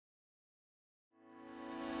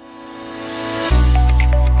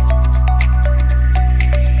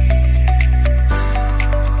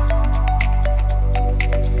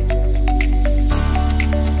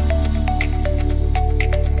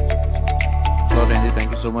Randy,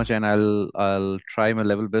 thank you so much, and I'll try my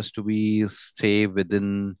level best to be stay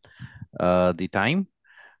within the time, Okay.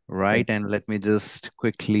 right? And let me just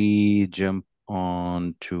quickly jump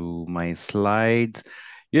on to my slides.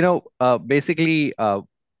 Basically,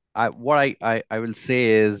 what I will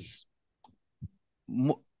say is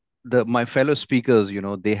mo- the my fellow speakers,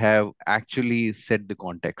 they have actually set the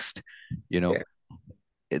context. You know, Yeah.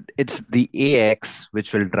 it's the AX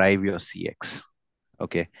which will drive your CX.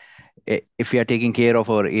 Okay, if we are taking care of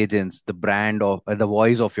our agents, the brand of the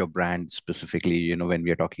voice of your brand specifically, when we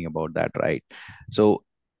are talking about that, right? So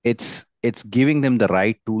it's giving them the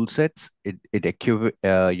right tool sets.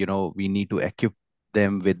 We need to equip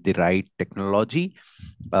them with the right technology,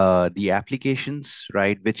 the applications,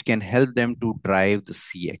 right, which can help them to drive the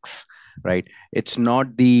CX, right? It's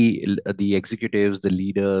not the executives, the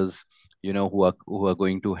leaders, who are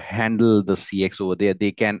going to handle the CX over there.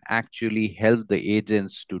 They can actually help the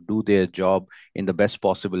agents to do their job in the best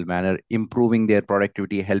possible manner, improving their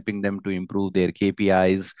productivity, helping them to improve their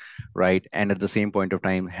KPIs, right? And at the same point of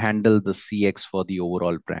time, handle the CX for the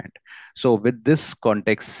overall brand. So with this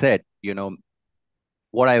context set,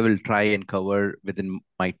 what I will try and cover within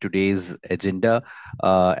my today's agenda.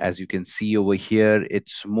 As you can see over here,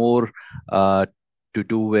 it's more uh, to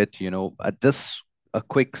do with, just a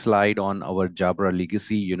quick slide on our Jabra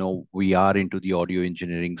legacy. We are into the audio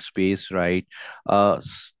engineering space, right?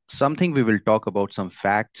 Something we will talk about some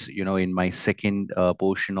facts, in my second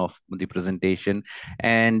portion of the presentation.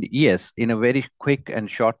 And yes, in a very quick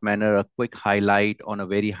and short manner, a quick highlight on a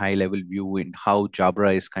very high level view in how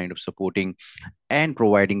Jabra is kind of supporting and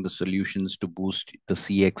providing the solutions to boost the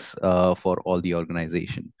CX for all the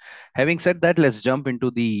organization. Having said that, let's jump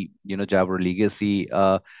into the Jabra legacy.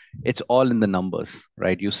 It's all in the numbers,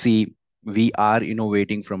 right? You see, we are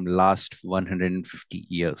innovating from last 150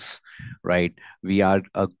 years, right? We are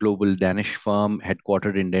a global Danish firm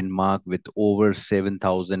headquartered in Denmark with over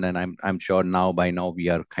 7,000, and I'm sure now by now we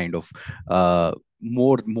are kind of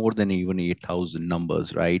more than even 8,000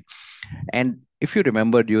 numbers, right? And if you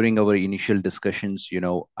remember during our initial discussions,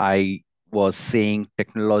 I was saying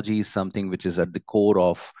technology is something which is at the core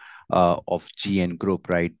of GN Group,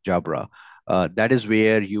 right? Jabra. That is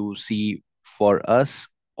where you see for us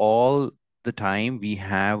all the time we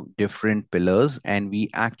have different pillars, and we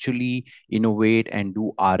actually innovate and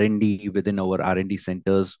do R&D within our R&D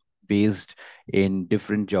centers based in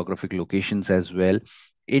different geographic locations as well,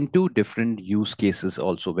 into different use cases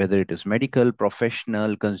also, whether it is medical,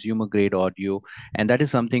 professional, consumer grade audio. And that is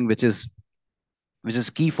something which is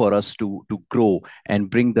key for us to grow and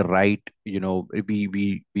bring the right,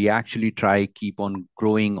 we actually try keep on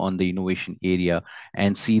growing on the innovation area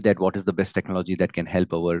and see that what is the best technology that can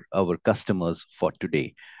help our customers for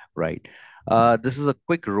today, right? This is a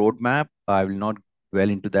quick roadmap. I will not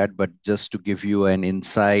dwell into that, but just to give you an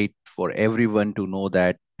insight for everyone to know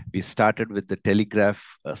that we started with the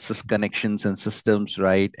telegraph connections and systems,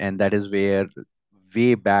 right? And that is where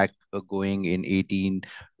way back, going in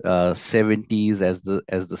 1870s as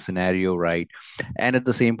the scenario, right? And at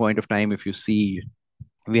the same point of time, if you see,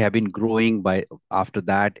 we have been growing by after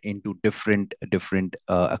that into different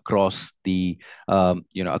across the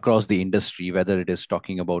industry, whether it is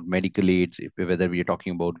talking about medical aids, whether we are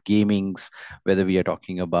talking about gamings, whether we are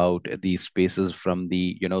talking about these spaces from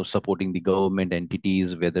the supporting the government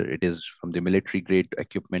entities, whether it is from the military grade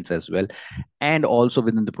equipments as well, and also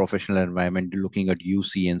within the professional environment, looking at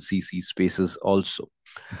UC and CC spaces also.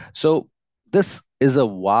 So this is a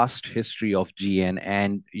vast history of GN,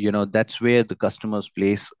 and that's where the customers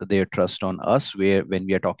place their trust on us. Where when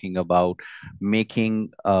we are talking about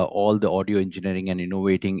making all the audio engineering and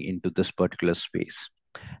innovating into this particular space.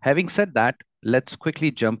 Having said that, let's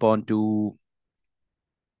quickly jump on to.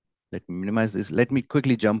 Let me minimize this. Let me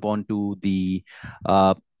quickly jump on to the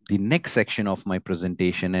next section of my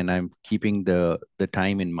presentation, and I'm keeping the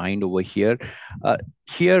time in mind over here.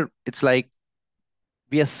 Here, it's like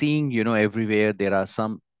we are seeing, everywhere there are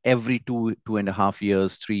some every 2.5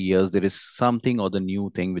 years, 3 years, there is something or the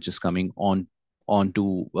new thing which is coming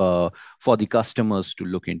onto for the customers to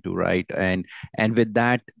look into, right? And with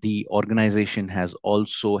that, the organization has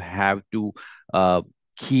also have to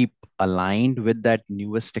keep aligned with that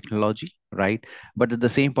newest technology, right? But at the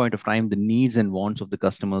same point of time, the needs and wants of the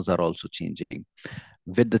customers are also changing.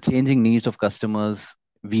 With the changing needs of customers,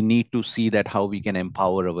 we need to see that how we can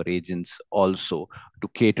empower our agents also to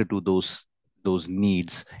cater to those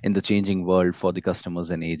needs in the changing world for the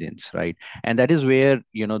customers and agents, right? And that is where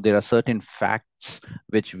there are certain facts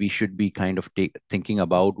which we should be kind of thinking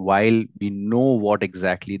about. While we know what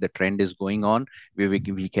exactly the trend is going on,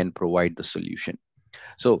 we can provide the solution.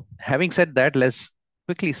 So having said that, let's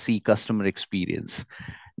quickly see customer experience.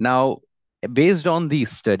 Now, based on the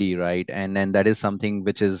study, right, and that is something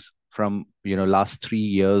which is from last 3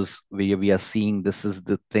 years, we are seeing this is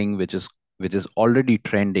the thing which is already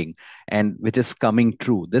trending and which is coming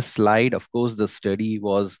true. This slide, of course, the study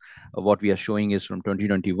was what we are showing is from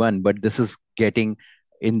 2021, but this is getting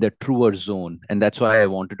in the truer zone, and that's why I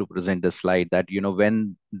wanted to present this slide. That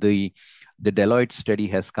when the Deloitte study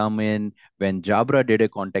has come in, when Jabra did a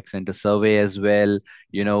contact center survey as well,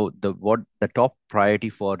 the top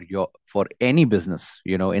priority for any business,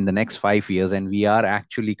 in the next 5 years, and we are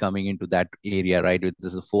actually coming into that area, right?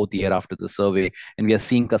 This is the fourth year after the survey, and we are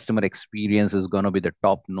seeing customer experience is going to be the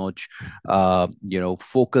top notch,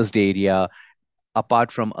 focused area,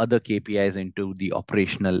 apart from other KPIs, into the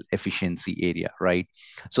operational efficiency area, right?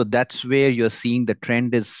 So that's where you're seeing the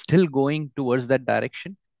trend is still going towards that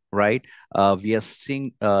direction, right? We are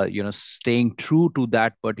seeing, staying true to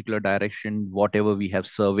that particular direction, whatever we have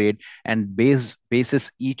surveyed, and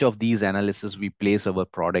basis each of these analysis, we place our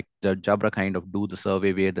product. The Jabra kind of do the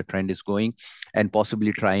survey where the trend is going, and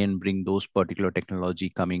possibly try and bring those particular technology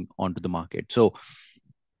coming onto the market. So,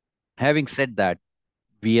 having said that,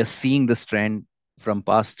 we are seeing this trend from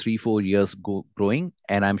past 3 4 years growing,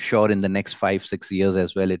 and I'm sure in the next 5 6 years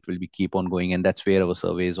as well it will be keep on going, and that's where our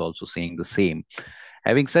survey is also saying the same.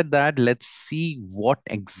 Having said that, let's see what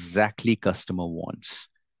exactly customer wants.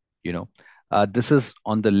 you know this is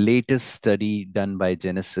on the latest study done by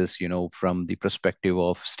Genesis, from the perspective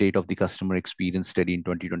of state of the customer experience study in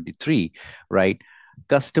 2023, right?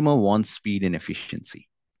 Customer wants speed and efficiency.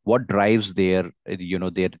 What drives their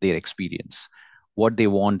experience? What they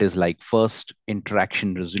want is like first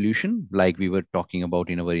interaction resolution, like we were talking about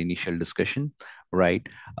in our initial discussion, right?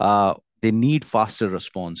 They need faster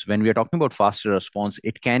response. When we are talking about faster response,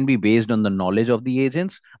 it can be based on the knowledge of the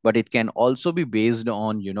agents, but it can also be based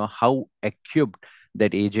on how equipped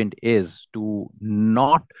that agent is to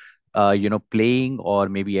not playing or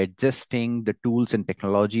maybe adjusting the tools and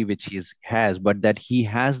technology which has, but that he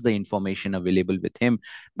has the information available with him,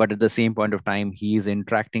 but at the same point of time he is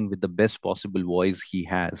interacting with the best possible voice he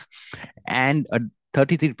has. And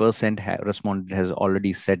 33% responded has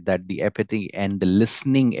already said that the empathy and the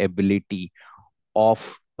listening ability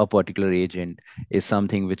of a particular agent is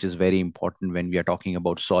something which is very important when we are talking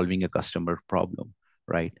about solving a customer problem,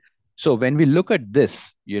 right? So when we look at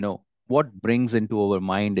this, what brings into our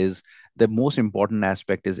mind is the most important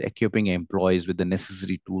aspect is equipping employees with the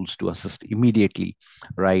necessary tools to assist immediately,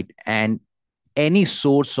 right? And any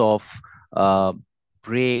source of uh,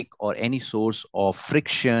 break or any source of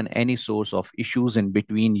friction, any source of issues in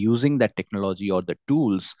between using that technology or the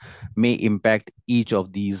tools may impact each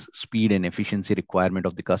of these speed and efficiency requirement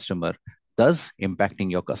of the customer, thus impacting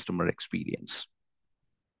your customer experience.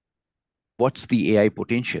 What's the AI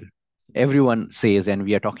potential? Everyone says, and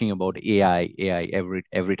we are talking about AI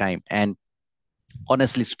every time. And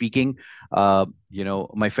honestly speaking,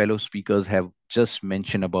 my fellow speakers have just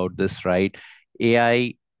mentioned about this, right?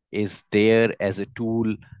 AI is there as a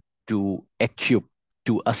tool to equip,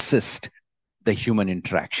 to assist the human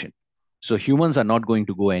interaction. So humans are not going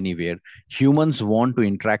to go anywhere. Humans want to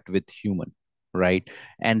interact with human, right?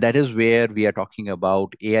 And that is where we are talking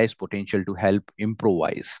about AI's potential to help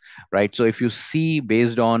improvise, right? So if you see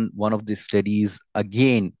based on one of the studies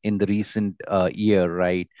again in the recent year,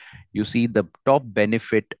 right, you see the top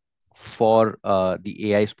benefit for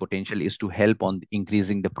the AI's potential is to help on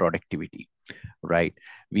increasing the productivity, right?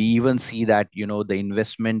 We even see that the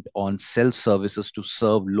investment on self services to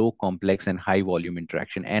serve low complex and high volume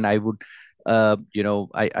interaction. And I would I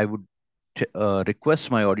would request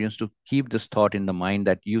my audience to keep this thought in the mind,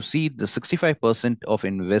 that you see the 65% of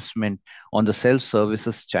investment on the self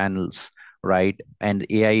services channels, right? And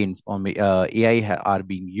are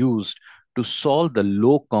being used to solve the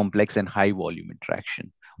low complex and high volume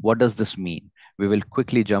interaction. What does this mean? We will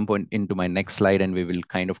quickly jump into my next slide, and we will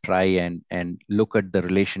kind of try and look at the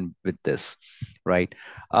relation with this, right?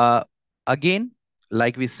 Again,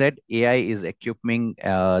 like we said, AI is equipping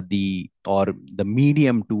the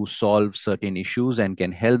medium to solve certain issues and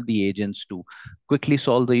can help the agents to quickly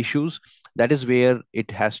solve the issues. That is where it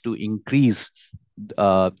has to increase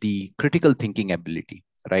the critical thinking ability,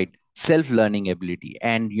 right? Self-learning ability,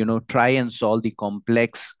 and try and solve the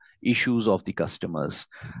complex issues of the customers.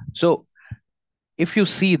 So if you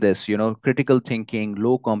see this, critical thinking,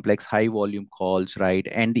 low complex, high volume calls, right?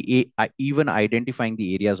 And even identifying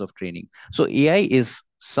the areas of training. So AI is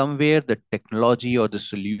somewhere the technology or the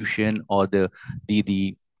solution or the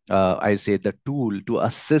I say the tool to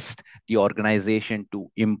assist the organization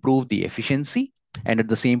to improve the efficiency, and at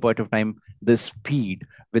the same point of time, the speed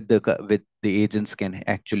with the agents can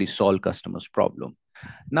actually solve customers' problem.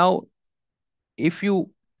 Now, if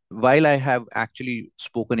you while I have actually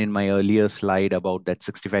spoken in my earlier slide about that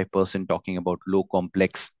 65% talking about low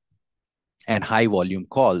complex and high volume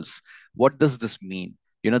calls. What does this mean?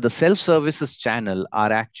 The self services channel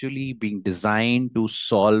are actually being designed to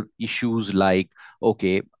solve issues like,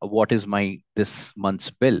 okay, what is my this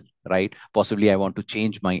month's bill, right? Possibly I want to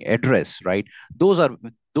change my address, right?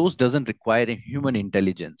 Those doesn't require a human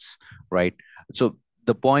intelligence, right? So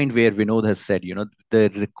the point where Vinod has said,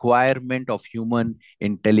 the requirement of human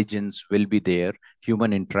intelligence will be there,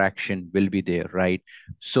 human interaction will be there, right?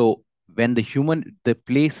 So when the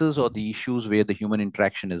places or the issues where the human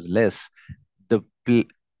interaction is less, the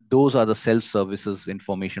those are the self services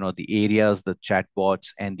information or the areas the chatbots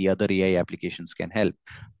and the other AI applications can help.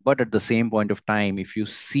 But at the same point of time, if you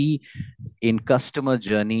see in customer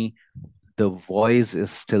journey, the voice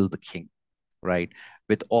is still the king, right?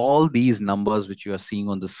 With all these numbers which you are seeing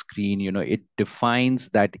on the screen, it defines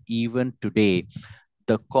that even today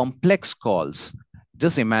the complex calls,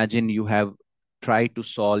 just imagine you have tried to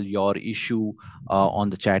solve your issue on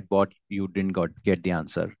the chatbot, you didn't get the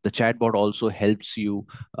answer. The chatbot also helps you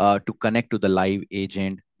to connect to the live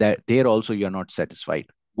agent, that there also you're not satisfied.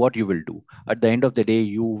 What you will do at the end of the day,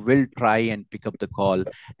 you will try and pick up the call,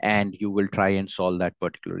 and you will try and solve that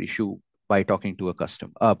particular issue by talking to a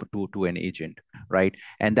customer, to an agent, right?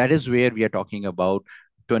 And that is where we are talking about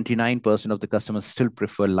 29% of the customers still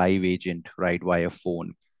prefer live agent, right, via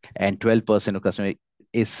phone, and 12% of customer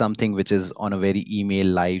is something which is on a very email,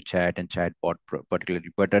 live chat, and chatbot particularly.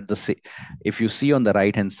 But if you see on the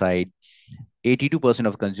right hand side, 82%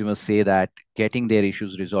 of consumers say that getting their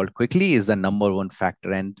issues resolved quickly is the number one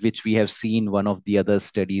factor, and which we have seen one of the other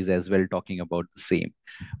studies as well talking about the same,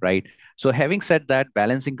 right? So having said that,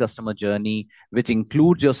 balancing customer journey, which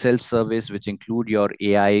includes your self-service, which include your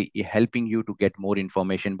AI helping you to get more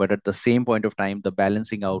information, but at the same point of time, the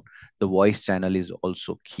balancing out the voice channel is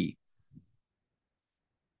also key.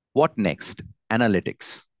 What next?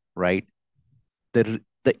 Analytics, right?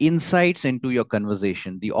 The insights into your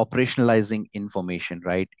conversation, the operationalizing information,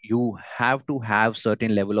 right? You have to have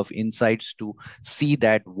certain level of insights to see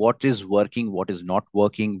that what is working, what is not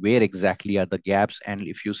working, where exactly are the gaps. And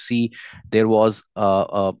if you see, there was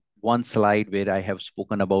one slide where I have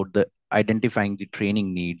spoken about the identifying the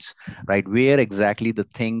training needs, right? Where exactly the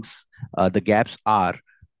things, the gaps are,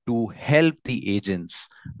 to help the agents,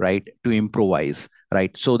 right, to improvise,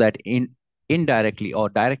 right? So that indirectly or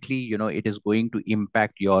directly, it is going to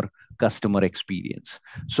impact your customer experience.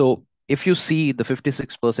 So if you see the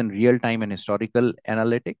 56% real time and historical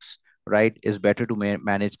analytics, right, is better to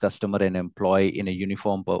manage customer and employee in a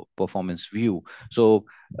uniform performance view. So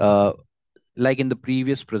like in the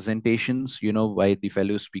previous presentations, by the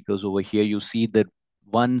fellow speakers over here, you see that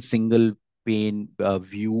one single pane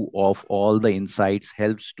view of all the insights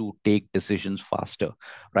helps to take decisions faster,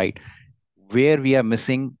 right? Where we are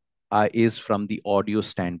missing is from the audio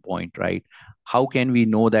standpoint, right? How can we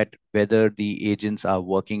know that whether the agents are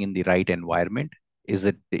working in the right environment? Is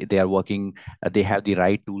it they are working, they have the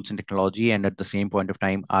right tools and technology, and at the same point of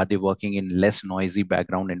time, are they working in less noisy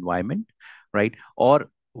background environment, right? Or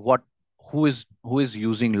what? Who is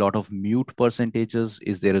using a lot of mute percentages?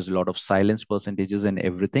 Is there is a lot of silence percentages and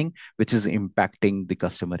everything, which is impacting the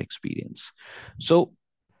customer experience? So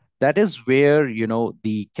that is where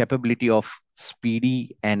the capability of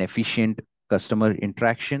speedy and efficient customer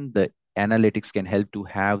interaction, the analytics can help to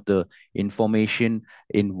have the information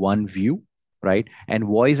in one view, right? And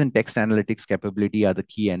voice and text analytics capability are the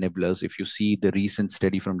key enablers. If you see, the recent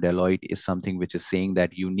study from Deloitte is something which is saying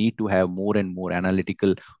that you need to have more and more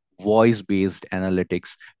analytical voice based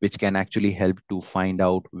analytics, which can actually help to find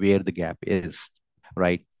out where the gap is,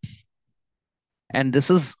 right? And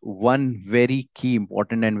this is one very key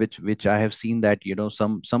important, and which I have seen that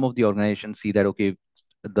some of the organizations see that, okay,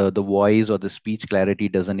 the voice or the speech clarity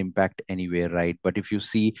doesn't impact anywhere, right? But if you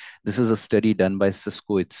see, this is a study done by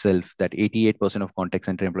Cisco itself, that 88% of contact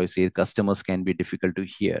center employees say customers can be difficult to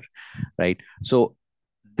hear, right? So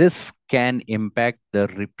this can impact the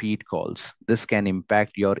repeat calls. This can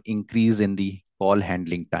impact your increase in the call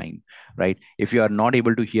handling time, right? If you are not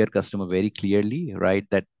able to hear customer very clearly, right,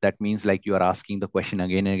 that means like you are asking the question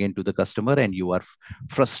again and again to the customer, and you are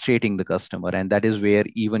frustrating the customer, and that is where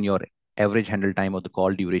even your average handle time or the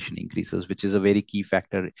call duration increases, which is a very key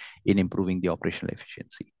factor in improving the operational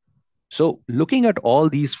efficiency. So looking at all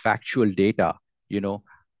these factual data,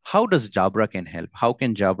 how does Jabra can help? How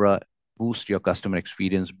can Jabra boost your customer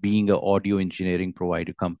experience being an audio engineering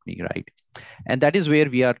provider company, right? And that is where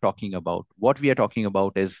we are talking about. What we are talking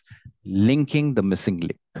about is linking the missing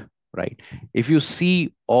link, right? If you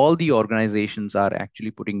see, all the organizations are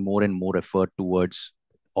actually putting more and more effort towards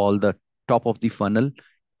all the top of the funnel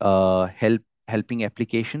helping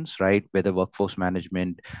applications, right? Whether workforce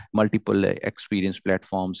management, multiple experience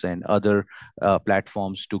platforms, and other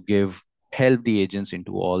platforms to give help the agents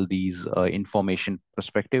into all these information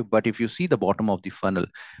perspective. But if you see the bottom of the funnel,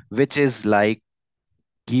 which is like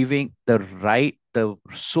giving the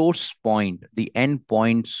source point, the end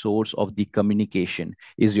point source of the communication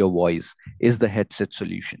is your voice, is the headset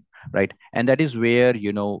solution, right? And that is where,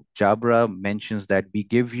 Jabra mentions that we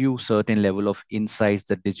give you certain level of insights,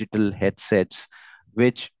 the digital headsets,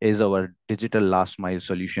 which is our digital last mile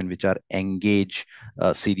solution, which are engage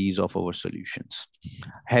series of our solutions.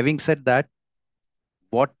 Having said that,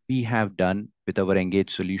 what we have done with our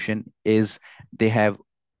engage solution is they have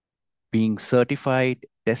being certified,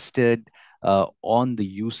 tested on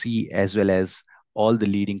the UC as well as all the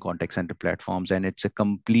leading contact center platforms. And it's a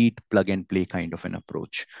complete plug and play kind of an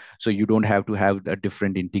approach. So you don't have to have a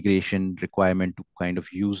different integration requirement to kind of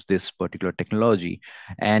use this particular technology.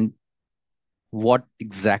 And what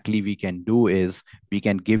exactly we can do is we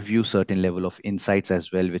can give you certain level of insights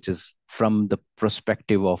as well, which is from the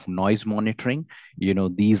perspective of noise monitoring.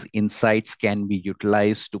 These insights can be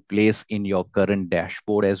utilized to place in your current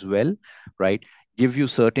dashboard as well, right? Give you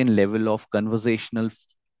certain level of conversational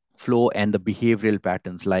flow and the behavioral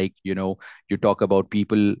patterns, like you talk about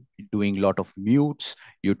people doing a lot of mutes.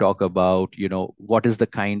 You talk about what is the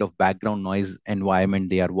kind of background noise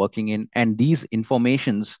environment they are working in, and these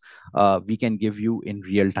informations we can give you in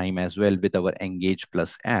real time as well with our Engage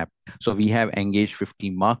Plus app. So we have Engage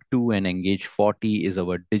 50 Mark II, and Engage 40 is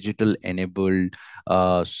our digital enabled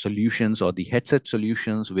solutions, or the headset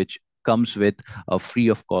solutions, which comes with a free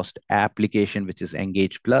of cost application, which is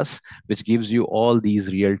Engage Plus, which gives you all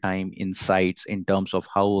these real time insights in terms of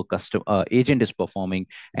how a customer agent is performing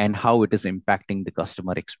and how it is impacting the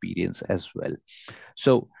customer experience as well.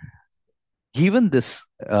 So given this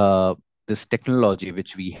technology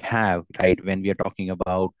which we have, right, when we are talking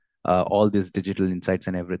about all these digital insights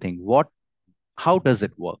and everything, how does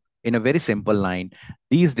it work? In a very simple line,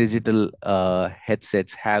 these digital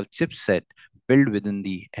headsets have chipset built within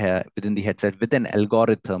the headset with an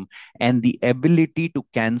algorithm and the ability to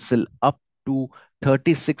cancel up to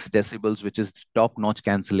 36 decibels, which is top-notch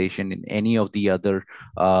cancellation in any of the other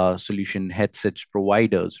solution headsets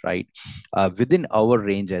providers, right? Within our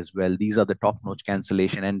range as well. These are the top-notch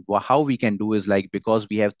cancellation. And how we can do is, like, because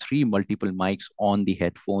we have three multiple mics on the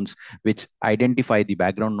headphones, which identify the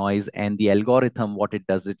background noise, and the algorithm, what it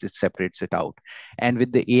does, it separates it out. And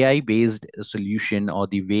with the AI-based solution, or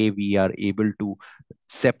the way we are able to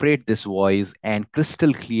separate this voice and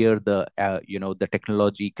crystal clear the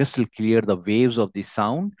technology, crystal clear the waves of the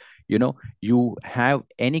sound. You have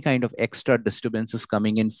any kind of extra disturbances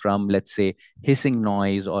coming in from, let's say, hissing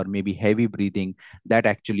noise or maybe heavy breathing, that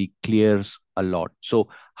actually clears a lot. So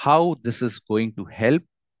how this is going to help?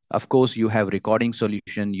 Of course, you have recording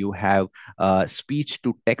solution, you have speech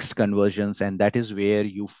to text conversions, and that is where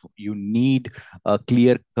you need a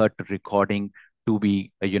clear cut recording to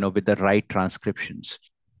be with the right transcriptions.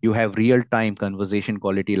 You have real time conversation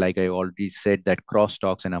quality, like I already said, that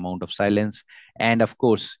crosstalks and amount of silence. And of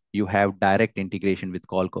course, you have direct integration with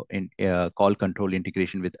call control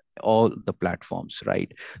integration with all the platforms,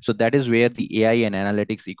 right? So that is where the AI and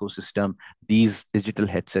analytics ecosystem, these digital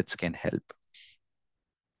headsets can help.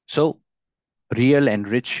 So real and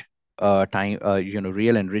rich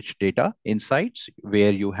real and rich data insights, where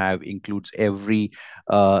you have includes every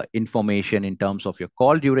information in terms of your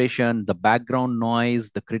call duration, the background noise,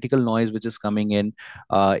 the critical noise which is coming in.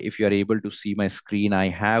 If you are able to see my screen, I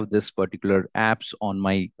have this particular apps on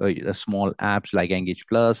my small apps like Engage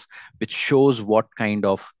Plus, which shows what kind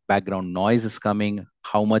of background noise is coming,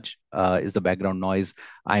 how much is the background noise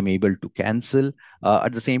I'm able to cancel.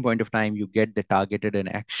 At the same point of time, you get the targeted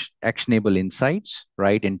and actionable insights,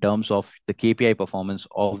 right, in terms of the KPI performance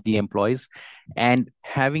of the employees. And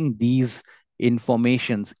having these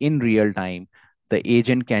informations in real time, the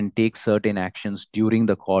agent can take certain actions during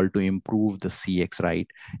the call to improve the CX, right?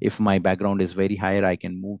 If my background is very higher, I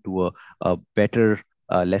can move to a better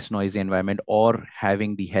less noisy environment, or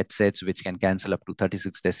having the headsets which can cancel up to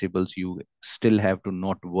 36 decibels. You still have to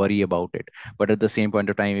not worry about it. But at the same point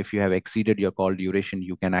of time, if you have exceeded your call duration,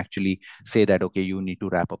 you can actually say that, okay, you need to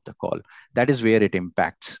wrap up the call. That is where it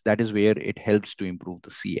impacts. That is where it helps to improve the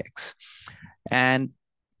CX. And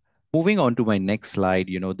moving on to my next slide,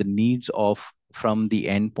 the needs of from the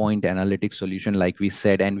endpoint analytics solution, like we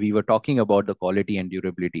said, and we were talking about the quality and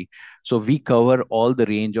durability. So we cover all the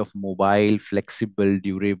range of mobile, flexible,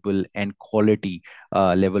 durable, and quality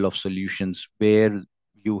level of solutions, where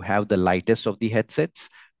you have the lightest of the headsets.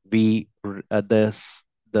 We the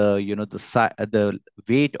the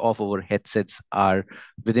weight of our headsets are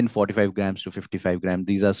within 45 grams to 55 grams.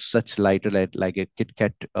 These are such lighter, like a Kit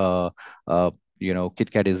Kat.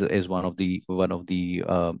 Kit Kat is one of the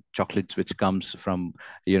chocolates which comes from,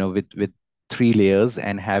 with three layers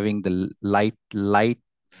and having the light,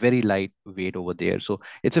 very light weight over there. So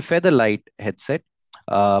it's a feather light headset.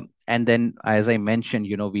 And then, as I mentioned,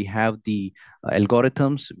 we have the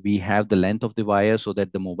algorithms, we have the length of the wire so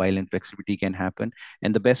that the mobile and flexibility can happen.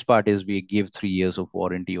 And the best part is we give 3 years of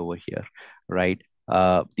warranty over here, right?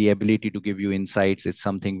 The ability to give you insights is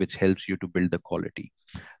something which helps you to build the quality.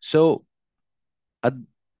 So, uh,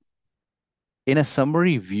 in a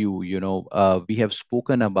summary view, we have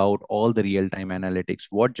spoken about all the real-time analytics.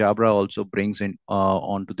 What Jabra also brings in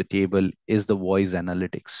onto the table is the voice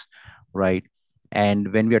analytics, right?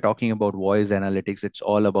 And when we are talking about voice analytics, it's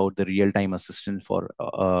all about the real-time assistance for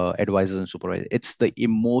advisors and supervisors. It's the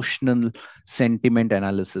emotional sentiment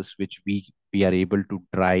analysis which we are able to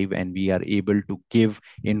drive and we are able to give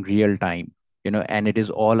in real time. And it is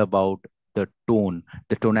all about the tone,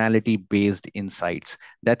 the tonality based insights.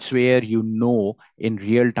 That's where in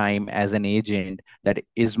real time as an agent that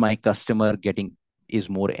is my customer getting is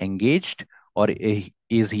more engaged, or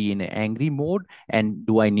is he in an angry mode, and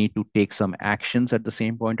do I need to take some actions at the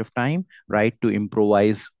same point of time, right, to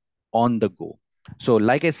improvise on the go. So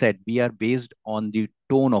like I said, we are based on the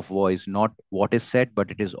tone of voice, not what is said,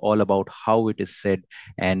 but it is all about how it is said.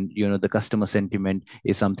 And the customer sentiment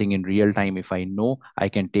is something in real time. If I know, I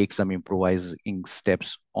can take some improvising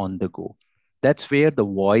steps on the go. That's where the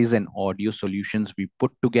voice and audio solutions we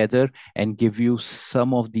put together and give you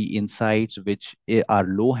some of the insights which are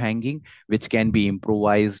low hanging, which can be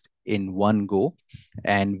improvised in one go.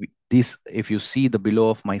 And this, if you see the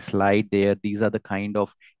below of my slide there, these are the kind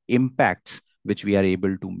of impacts which we are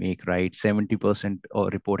able to make, right? 70%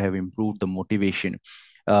 report have improved the motivation.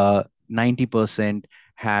 90%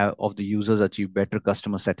 have of the users achieve better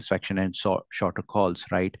customer satisfaction and shorter calls,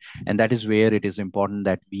 right? And that is where it is important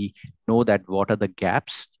that we know that what are the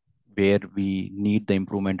gaps where we need the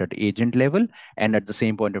improvement at agent level, and at the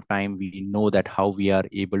same point of time we know that how we are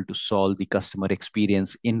able to solve the customer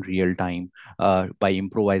experience in real time by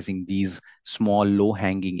improvising these small low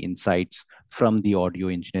hanging insights from the audio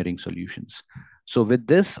engineering solutions. So with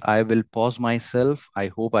this, I will pause myself. I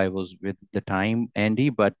hope I was with the time, Andy,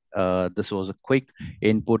 but this was a quick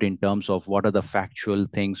input in terms of what are the factual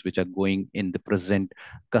things which are going in the present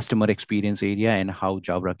customer experience area and how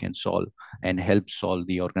Jabra can solve and help solve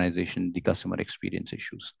the organization, the customer experience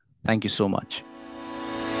issues. Thank you so much.